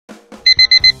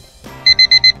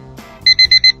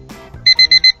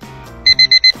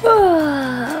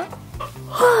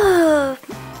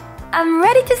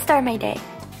ready to start my day.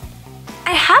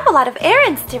 I have a lot of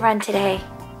errands to run today.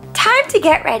 Time to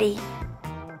get ready.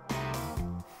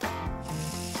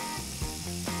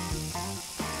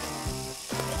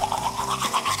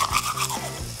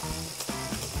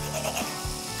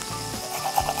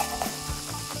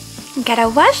 Gotta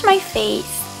wash my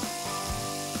face.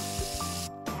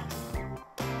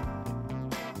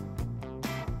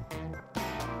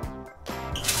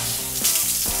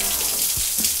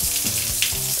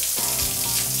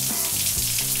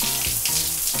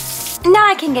 Now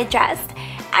I can get dressed.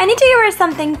 I need to wear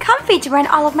something comfy to run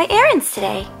all of my errands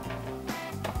today.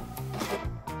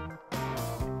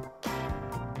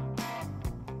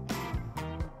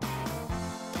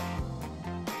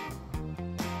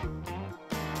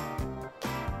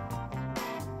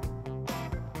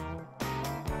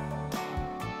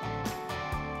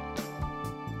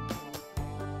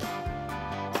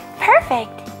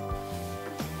 Perfect.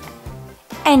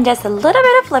 And just a little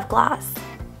bit of lip gloss.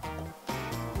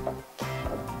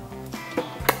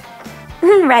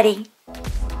 Ready.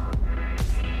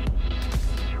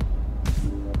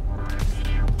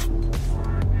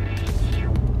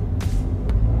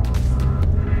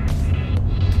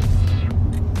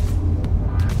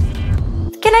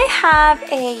 Can I have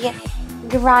a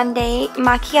grande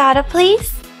macchiato,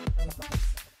 please?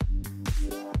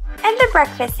 And the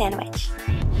breakfast sandwich.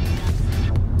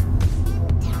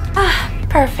 Ah,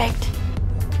 perfect.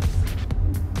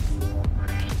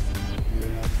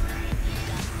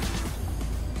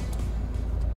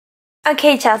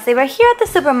 Okay, Chelsea, we're here at the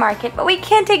supermarket, but we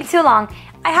can't take too long.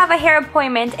 I have a hair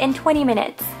appointment in 20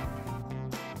 minutes.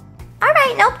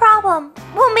 Alright, no problem.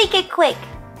 We'll make it quick.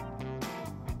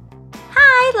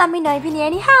 Hi, let me know if you need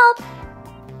any help.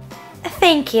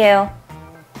 Thank you.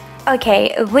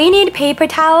 Okay, we need paper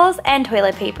towels and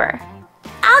toilet paper.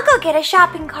 I'll go get a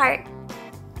shopping cart.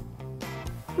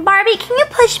 Barbie, can you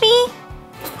push me?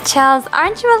 Chels,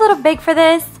 aren't you a little big for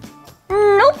this?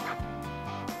 Nope.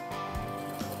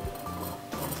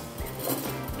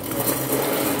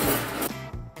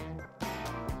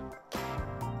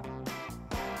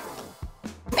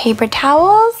 Paper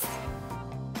towels.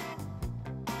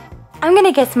 I'm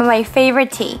gonna get some of my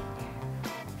favorite tea.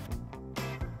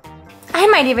 I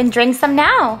might even drink some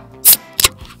now.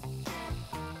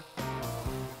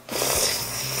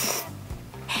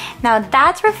 Now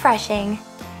that's refreshing.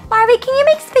 Barbie, can you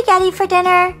make spaghetti for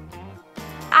dinner?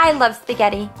 I love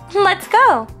spaghetti. Let's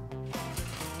go.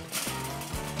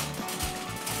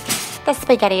 The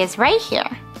spaghetti is right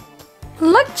here.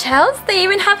 Look, Chels, they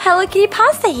even have Hello Kitty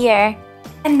pasta here.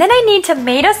 And then I need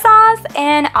tomato sauce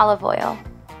and olive oil.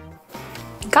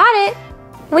 Got it.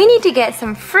 We need to get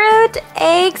some fruit,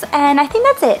 eggs, and I think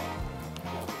that's it.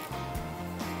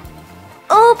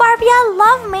 Oh, Barbie, I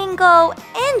love mango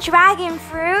and dragon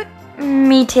fruit.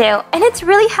 Me too. And it's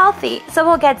really healthy, so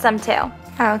we'll get some too.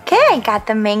 Okay, I got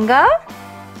the mango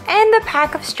and the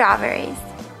pack of strawberries.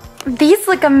 These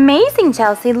look amazing,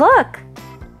 Chelsea. Look.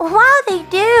 Wow, they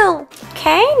do.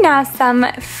 Okay, now some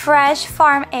fresh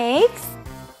farm eggs.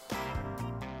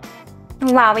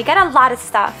 Wow, we got a lot of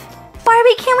stuff.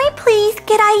 Barbie, can we please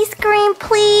get ice cream,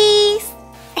 please?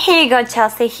 Here you go,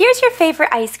 Chelsea. Here's your favorite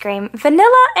ice cream,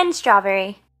 vanilla and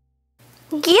strawberry.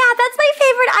 Yeah, that's my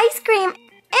favorite ice cream.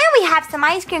 And we have some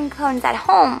ice cream cones at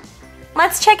home.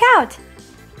 Let's check out.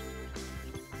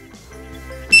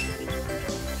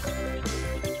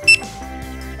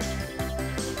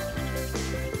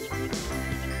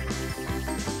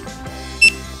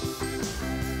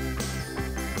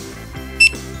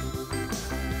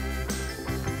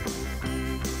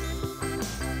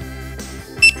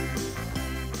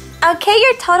 Okay,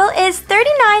 your total is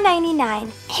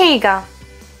 $39.99. Here you go.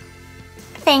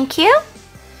 Thank you.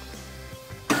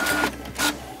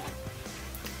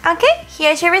 Okay,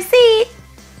 here's your receipt.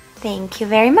 Thank you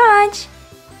very much.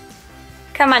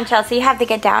 Come on, Chelsea, you have to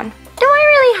get down. Do I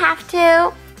really have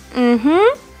to?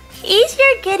 Mm-hmm.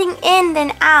 Easier getting in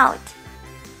than out.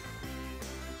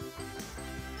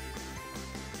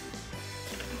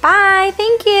 Bye,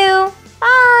 thank you.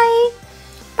 Bye.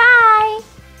 Bye.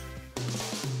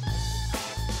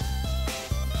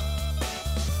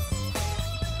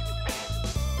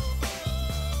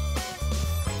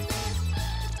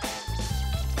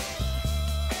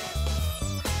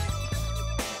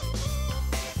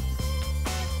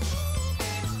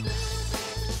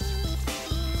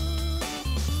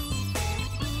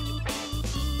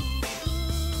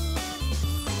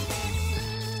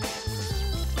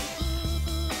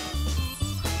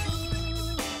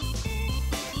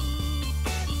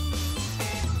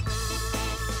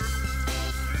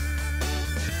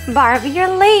 Barbie, you're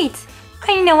late.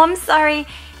 I know, I'm sorry.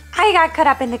 I got caught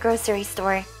up in the grocery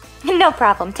store. No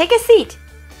problem. Take a seat.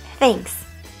 Thanks.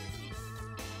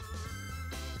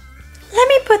 Let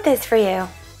me put this for you.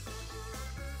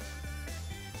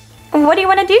 What do you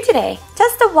want to do today?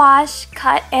 Just a wash,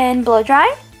 cut, and blow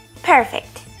dry?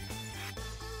 Perfect.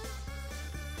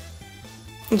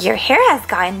 Your hair has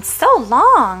gotten so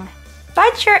long,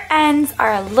 but your ends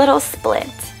are a little split.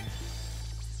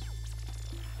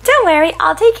 Don't worry,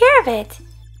 I'll take care of it.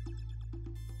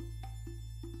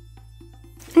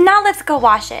 Now let's go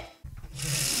wash it.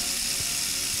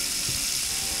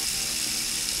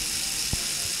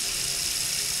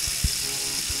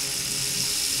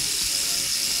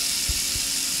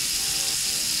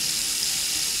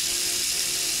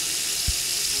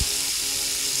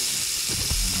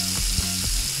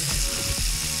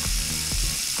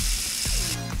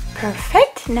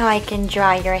 Perfect. Now I can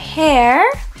dry your hair.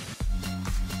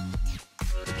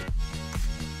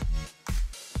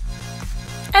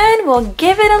 And we'll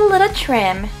give it a little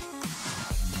trim.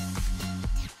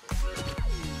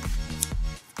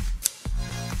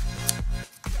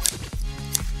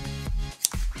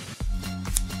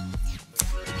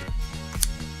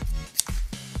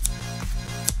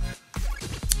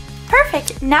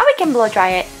 Perfect. Now we can blow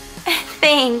dry it.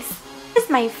 Thanks. This is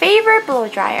my favorite blow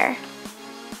dryer.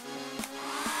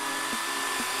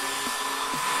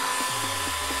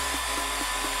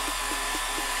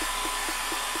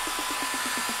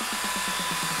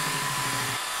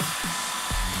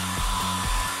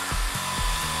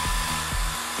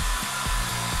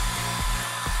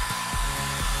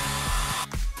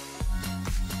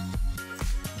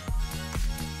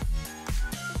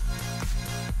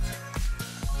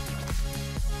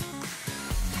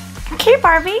 Okay,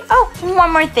 Barbie. Oh,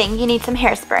 one more thing. You need some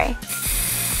hairspray.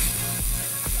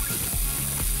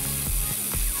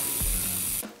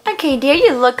 Okay, dear,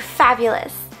 you look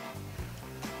fabulous.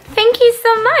 Thank you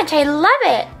so much. I love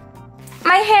it.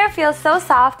 My hair feels so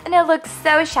soft and it looks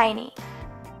so shiny.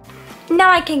 Now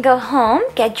I can go home,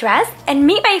 get dressed, and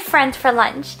meet my friends for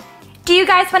lunch. Do you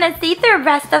guys want to see the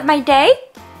rest of my day?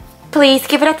 Please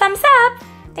give it a thumbs up.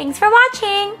 Thanks for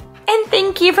watching. And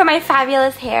thank you for my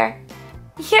fabulous hair.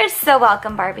 You're so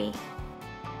welcome, Barbie.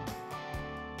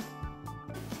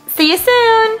 See you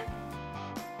soon!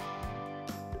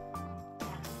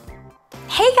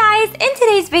 Hey guys, in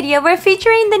today's video, we're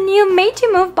featuring the new Made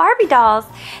to Move Barbie dolls.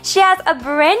 She has a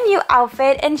brand new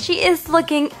outfit and she is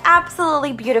looking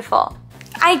absolutely beautiful.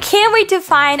 I can't wait to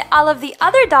find all of the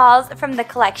other dolls from the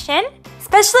collection,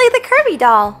 especially the Kirby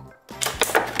doll.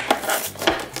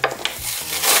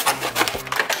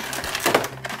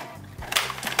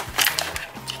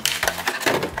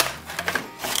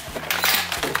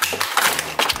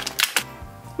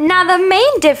 Now the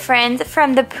main difference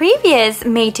from the previous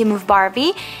Made to Move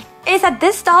Barbie is that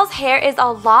this doll's hair is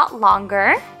a lot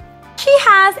longer. She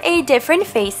has a different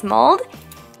face mold.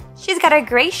 She's got a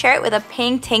gray shirt with a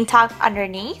pink tank top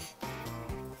underneath.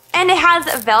 And it has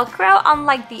Velcro,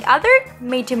 unlike the other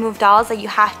Made to Move dolls that you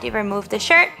have to remove the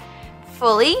shirt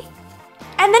fully.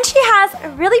 And then she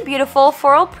has really beautiful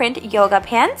floral print yoga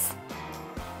pants.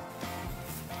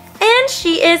 And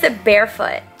she is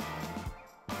barefoot.